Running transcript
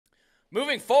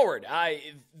Moving forward,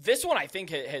 this one I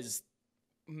think has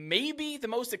maybe the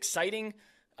most exciting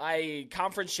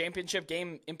conference championship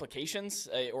game implications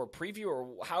or preview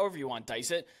or however you want to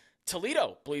dice it.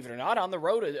 Toledo, believe it or not, on the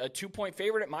road, a 2-point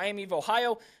favorite at Miami of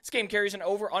Ohio. This game carries an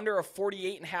over-under of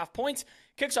 48.5 points.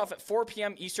 Kicks off at 4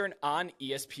 p.m. Eastern on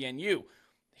ESPNU.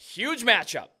 Huge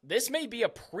matchup. This may be a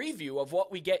preview of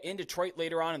what we get in Detroit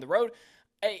later on in the road.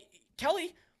 Hey,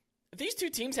 Kelly, these two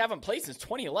teams haven't played since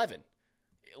 2011.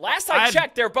 Last I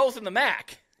checked, they're both in the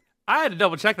MAC. I had to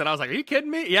double check that. I was like, are you kidding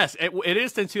me? Yes, it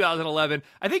is since 2011.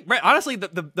 I think, Brett, honestly,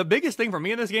 the biggest thing for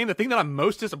me in this game, the thing that I'm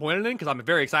most disappointed in, because I'm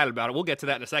very excited about it, we'll get to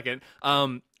that in a second,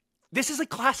 this is a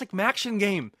classic MACtion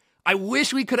game. I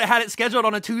wish we could have had it scheduled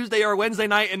on a Tuesday or a Wednesday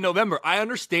night in November. I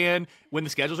understand when the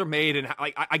schedules are made, and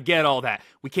I get all that.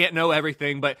 We can't know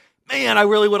everything, but man, I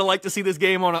really would have liked to see this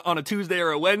game on a Tuesday or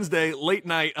a Wednesday late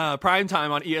night primetime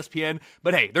on ESPN.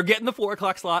 But hey, they're getting the 4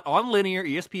 o'clock slot on linear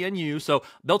ESPNU, so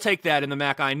they'll take that in the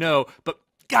MAC, I know. But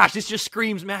gosh, this just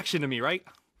screams MACtion to me, right?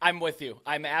 I'm with you.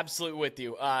 I'm absolutely with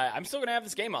you. I'm still going to have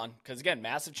this game on because, again,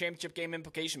 massive championship game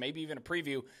implication, maybe even a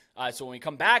preview. So when we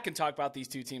come back and talk about these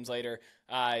two teams later,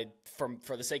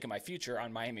 for the sake of my future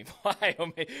on Miami,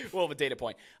 we'll have a data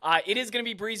point. It is going to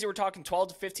be breezy. We're talking 12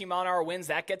 to 15 mile an hour winds.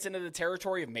 That gets into the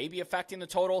territory of maybe affecting the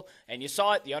total. And you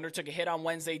saw it. The under took a hit on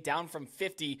Wednesday, down from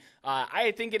 50.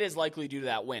 I think it is likely due to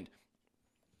that wind.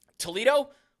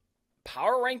 Toledo,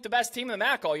 power ranked the best team in the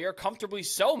MAC all year, comfortably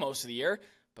so most of the year.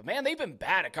 But, man, they've been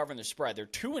bad at covering the spread. They're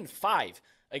 2-5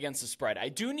 against the spread. I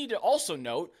do need to also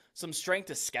note some strength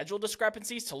of schedule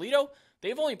discrepancies. Toledo,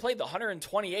 they've only played the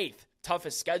 128th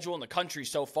toughest schedule in the country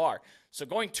so far. So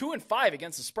going 2-5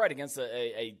 against the spread against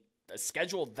a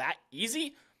schedule that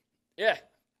easy, yeah,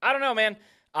 I don't know, man.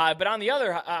 But on the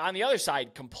other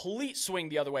side, complete swing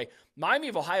the other way. Miami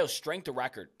of Ohio's strength of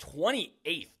record,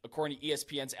 28th according to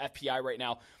ESPN's FPI right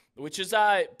now, which is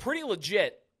pretty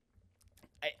legit.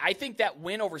 I think that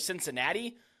win over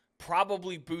Cincinnati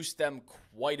probably boosts them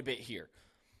quite a bit here.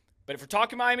 But if we're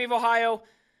talking Miami of Ohio,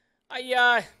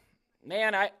 I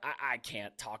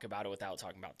can't talk about it without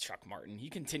talking about Chuck Martin. He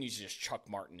continues to just Chuck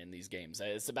Martin in these games.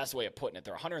 It's the best way of putting it.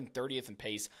 They're 130th in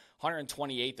pace,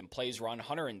 128th in plays run,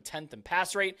 110th in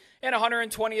pass rate, and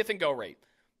 120th in go rate.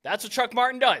 That's what Chuck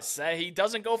Martin does. He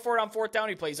doesn't go for it on fourth down.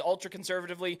 He plays ultra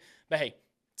conservatively. But hey,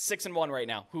 6-1 right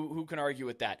now. Who can argue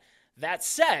with that? That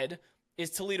said, is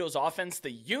Toledo's offense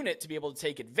the unit to be able to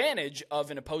take advantage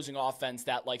of an opposing offense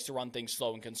that likes to run things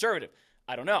slow and conservative?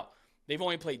 I don't know. They've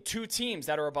only played two teams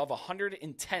that are above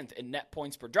 110th in net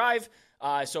points per drive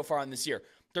so far on this year.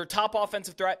 Their top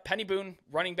offensive threat, Penny Boone,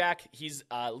 running back, he's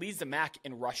leads the MAC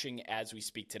in rushing as we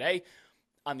speak today.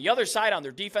 On the other side, on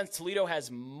their defense, Toledo has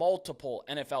multiple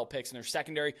NFL picks in their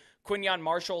secondary. Quinyon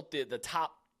Marshall, the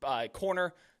top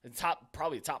corner,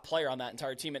 probably the top player on that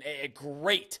entire team, and a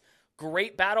great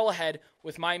battle ahead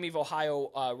with Miami of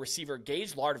Ohio receiver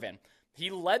Gage Lardovan. He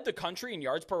led the country in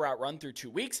yards per route run through 2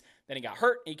 weeks. Then he got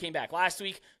hurt. He came back last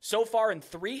week. So far in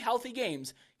 3 healthy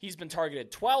games, he's been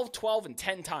targeted 12, 12, and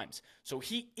 10 times. So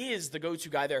he is the go-to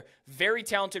guy there. Very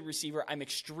talented receiver. I'm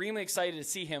extremely excited to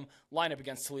see him line up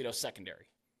against Toledo's secondary.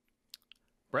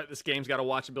 Brett, this game's got a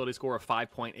watchability score of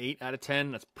 5.8 out of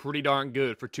 10. That's pretty darn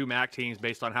good for two MAC teams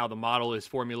based on how the model is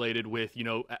formulated with,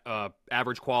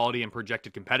 average quality and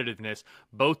projected competitiveness.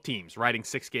 Both teams riding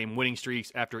 6-game winning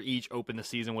streaks after each opened the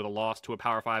season with a loss to a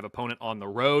Power 5 opponent on the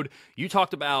road. You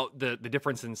talked about the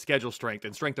difference in schedule strength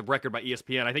and strength of record by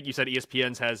ESPN. I think you said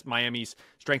ESPN's has Miami's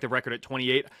strength of record at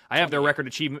 28. I have their record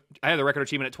achievement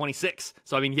at 26.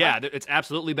 So, it's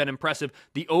absolutely been impressive.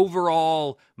 The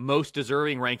overall most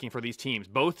deserving ranking for these teams,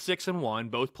 both 6-1,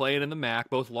 both playing in the MAC,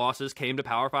 both losses came to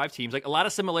Power 5 teams. Like a lot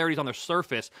of similarities on their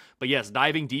surface, but yes,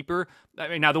 diving deeper.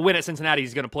 Now the win at Cincinnati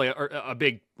is going to play a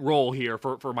big role here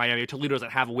for Miami. Toledo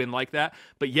doesn't have a win like that,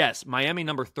 but yes, Miami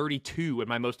number 32 in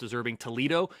my most deserving,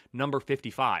 Toledo number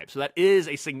 55. So that is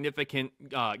a significant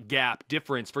gap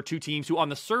difference for two teams who on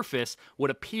the surface would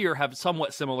appear have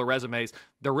somewhat similar resumes.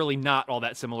 They're really not all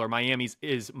that similar. Miami's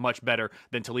is much better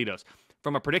than Toledo's.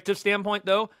 From a predictive standpoint,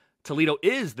 though, Toledo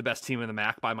is the best team in the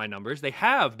MAC by my numbers. They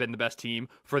have been the best team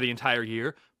for the entire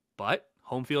year, but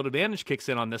home field advantage kicks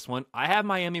in on this one. I have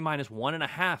Miami minus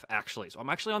 1.5, actually. So I'm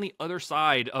actually on the other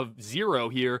side of 0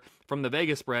 here from the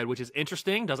Vegas spread, which is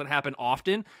interesting. Doesn't happen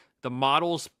often. The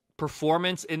model's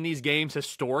performance in these games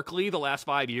historically, the last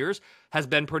 5 years, has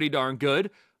been pretty darn good.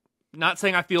 Not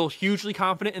saying I feel hugely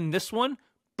confident in this one,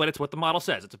 but it's what the model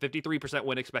says. It's a 53%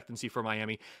 win expectancy for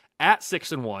Miami. At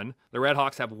 6-1, the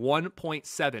Redhawks have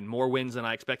 1.7 more wins than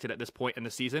I expected at this point in the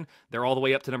season. They're all the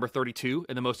way up to number 32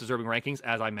 in the most deserving rankings,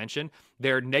 as I mentioned.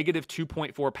 Their negative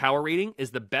 2.4 power rating is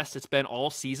the best it's been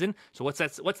all season. So what's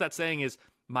that saying is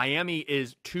Miami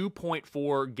is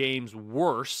 2.4 games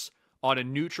worse on a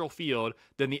neutral field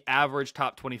than the average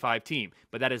top 25 team.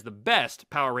 But that is the best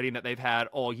power rating that they've had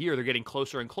all year. They're getting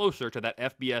closer and closer to that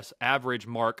FBS average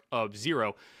mark of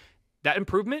 0. That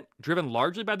improvement driven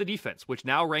largely by the defense, which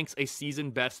now ranks a season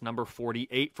best number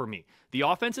 48 for me. The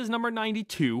offense is number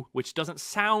 92, which doesn't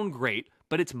sound great,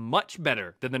 but it's much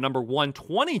better than the number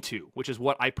 122, which is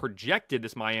what I projected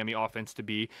this Miami offense to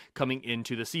be coming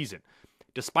into the season.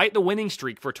 Despite the winning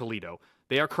streak for Toledo,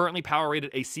 they are currently power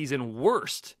rated a season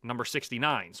worst, number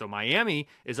 69. So Miami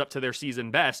is up to their season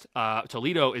best.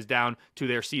 Toledo is down to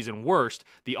their season worst.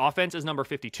 The offense is number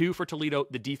 52 for Toledo.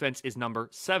 The defense is number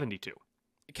 72.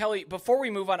 Kelly, before we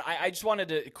move on, I just wanted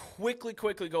to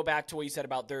quickly go back to what you said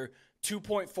about their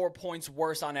 2.4 points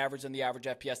worse on average than the average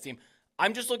FPS team.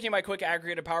 I'm just looking at my quick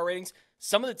aggregated power ratings.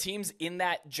 Some of the teams in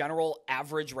that general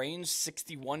average range,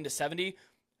 61 to 70,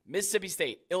 Mississippi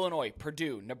State, Illinois,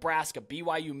 Purdue, Nebraska,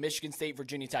 BYU, Michigan State,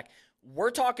 Virginia Tech.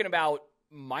 We're talking about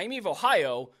Miami of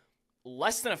Ohio,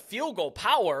 less than a field goal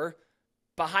power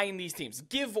behind these teams,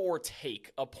 give or take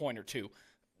a point or two.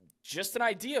 Just an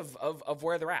idea of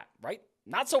where they're at, right?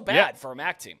 Not so bad for a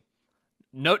MAC team.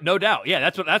 No doubt.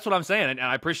 Yeah, that's what I'm saying, and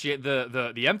I appreciate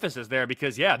the emphasis there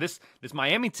because this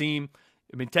Miami team,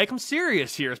 I mean, take them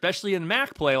serious here, especially in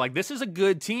MAC play. Like, this is a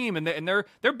good team, and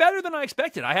they're better than I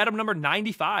expected. I had them number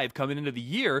 95 coming into the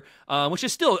year, which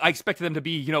is still, I expected them to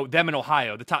be, them in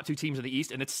Ohio, the top two teams in the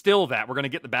East, and it's still that. We're going to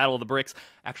get the Battle of the Bricks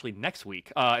actually next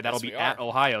week. That'll be at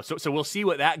Ohio. So we'll see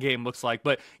what that game looks like.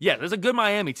 But yeah, there's a good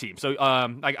Miami team. So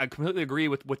I completely agree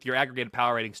with your aggregated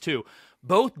power ratings too.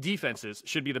 Both defenses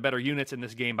should be the better units in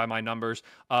this game by my numbers.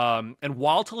 And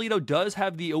while Toledo does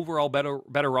have the overall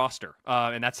better roster,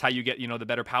 and that's how you get, the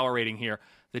better power rating here,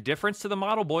 the difference to the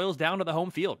model boils down to the home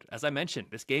field. As I mentioned,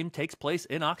 this game takes place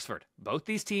in Oxford. Both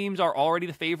these teams are already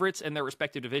the favorites in their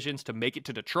respective divisions to make it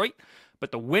to Detroit,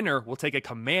 but the winner will take a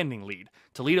commanding lead.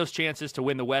 Toledo's chances to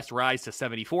win the West rise to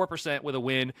 74% with a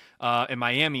win, and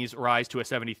Miami's rise to a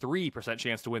 73%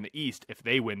 chance to win the East if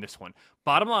they win this one.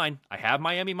 Bottom line, I have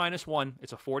Miami -1.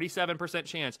 It's a 47%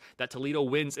 chance that Toledo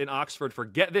wins in Oxford.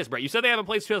 Forget this, Brett. You said they haven't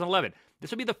played since 2011. This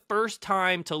would be the first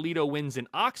time Toledo wins in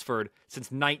Oxford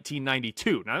since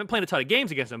 1992. Now, I haven't played a ton of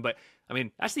games against them, but, I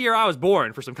mean, that's the year I was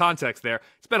born, for some context there.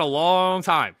 It's been a long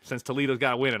time since Toledo's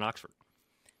got a win in Oxford.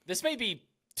 This may be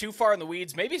too far in the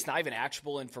weeds. Maybe it's not even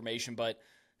actionable information, but,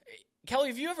 Kelly,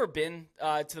 have you ever been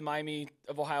to the Miami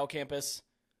of Ohio campus?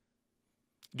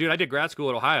 Dude, I did grad school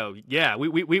at Ohio. Yeah, we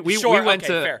went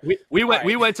fair.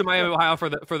 we went to Miami, Ohio for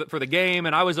the game,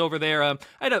 and I was over there. I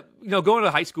had going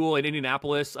to high school in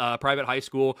Indianapolis, private high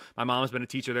school. My mom's been a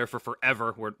teacher there for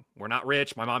forever. We're not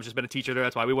rich. My mom's just been a teacher there.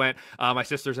 That's why we went. My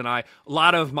sisters and I. A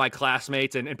lot of my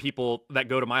classmates and people that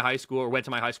go to my high school or went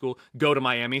to my high school go to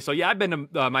Miami. So yeah, I've been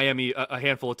to Miami a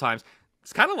handful of times.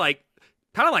 It's kind of like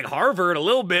Harvard a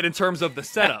little bit in terms of the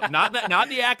setup. Not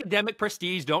the academic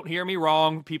prestige. Don't hear me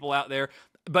wrong, people out there.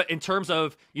 But in terms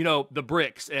of, the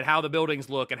bricks and how the buildings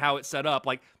look and how it's set up,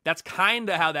 like, that's kind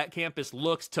of how that campus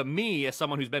looks to me as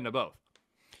someone who's been to both.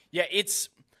 Yeah, if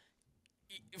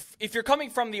you're coming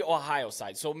from the Ohio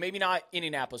side, so maybe not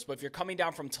Indianapolis, but if you're coming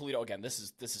down from Toledo, again, this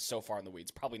is so far in the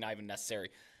weeds, probably not even necessary.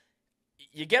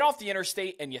 You get off the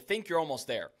interstate and you think you're almost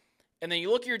there. And then you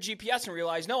look at your GPS and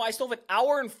realize, no, I still have an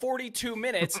hour and 42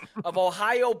 minutes of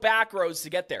Ohio back roads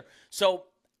to get there. So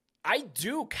I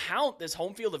do count this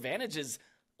home field advantage as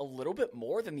a little bit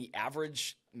more than the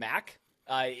average MAC.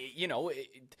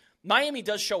 Miami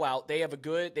does show out. They have a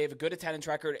good attendance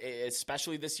record,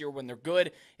 especially this year when they're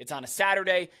good. It's on a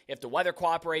Saturday. If the weather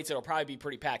cooperates, it'll probably be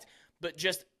pretty packed. But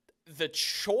just the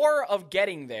chore of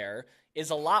getting there is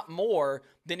a lot more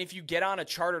than if you get on a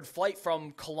chartered flight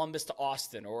from Columbus to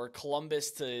Austin or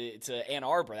Columbus to Ann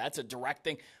Arbor. That's a direct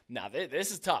thing. Now, this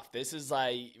is tough. This is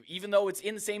even though it's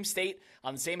in the same state,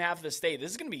 on the same half of the state, this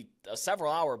is going to be a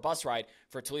several-hour bus ride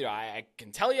for Toledo. I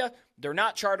can tell you, they're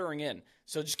not chartering in.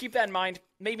 So just keep that in mind.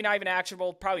 Maybe not even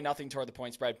actionable. Probably nothing toward the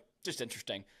point spread. Just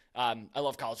interesting. I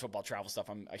love college football travel stuff.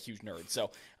 I'm a huge nerd.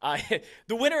 So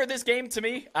the winner of this game, to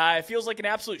me, it feels like an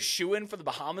absolute shoo-in for the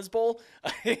Bahamas Bowl.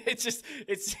 It's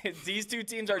these two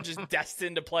teams are just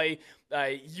destined to play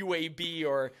UAB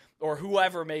or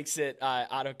whoever makes it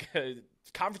out of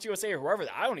Conference USA or whoever.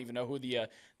 I don't even know who the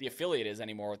affiliate is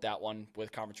anymore with that one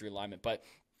with conference realignment. But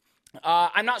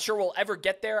I'm not sure we'll ever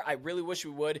get there. I really wish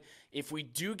we would. If we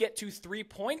do get to 3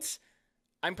 points,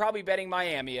 I'm probably betting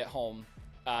Miami at home.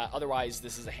 Otherwise,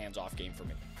 this is a hands-off game for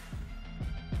me.